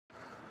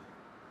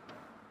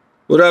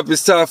What up,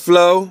 it's Top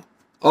Flow.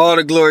 All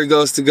the glory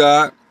goes to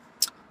God.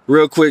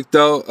 Real quick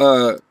though,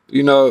 a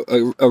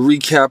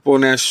recap on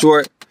that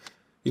short.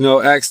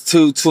 Acts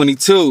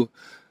 2:22,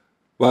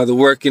 by the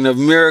working of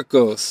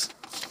miracles.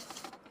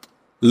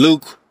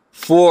 Luke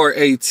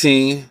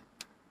 4:18,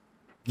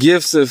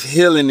 gifts of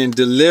healing and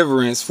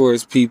deliverance for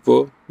his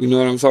people. You know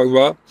what I'm talking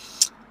about?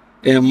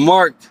 And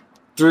Mark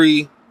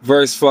 3,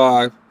 verse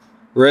 5,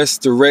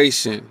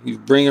 restoration. He's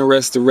bringing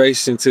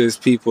restoration to his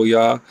people,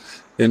 y'all.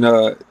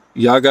 And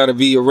y'all got to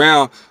be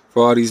around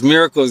for all these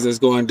miracles that's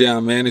going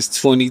down, man.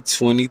 It's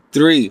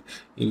 2023.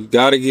 You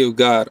got to give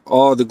God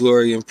all the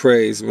glory and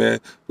praise, man,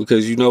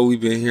 because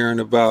we've been hearing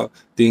about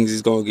things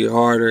is going to get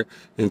harder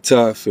and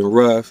tough and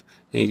rough.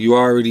 And you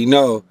already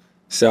know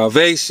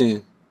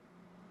salvation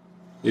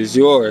is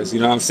yours. You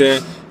know what I'm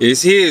saying?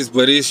 It's his,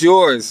 but it's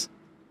yours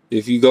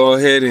if you go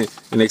ahead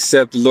and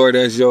accept the Lord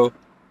as your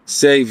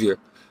Savior.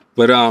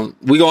 But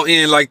we're going to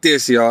end like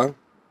this, y'all.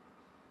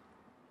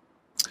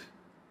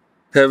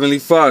 Heavenly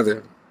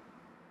Father,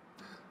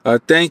 I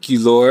thank you,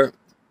 Lord,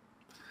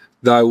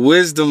 thy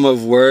wisdom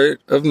of word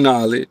of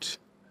knowledge,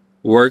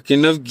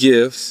 working of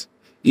gifts,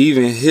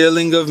 even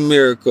healing of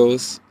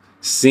miracles,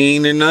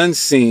 seen and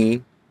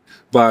unseen,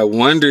 by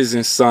wonders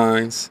and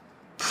signs,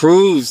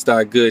 proves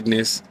thy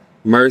goodness,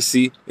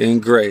 mercy,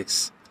 and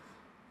grace.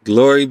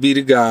 Glory be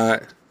to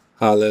God.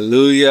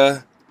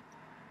 Hallelujah.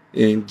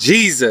 In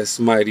Jesus'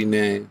 mighty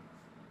name.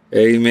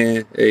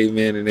 Amen,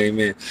 amen, and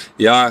amen.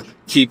 Y'all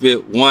keep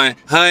it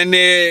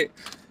 100.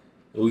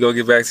 We're going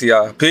to get back to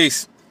y'all.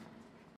 Peace.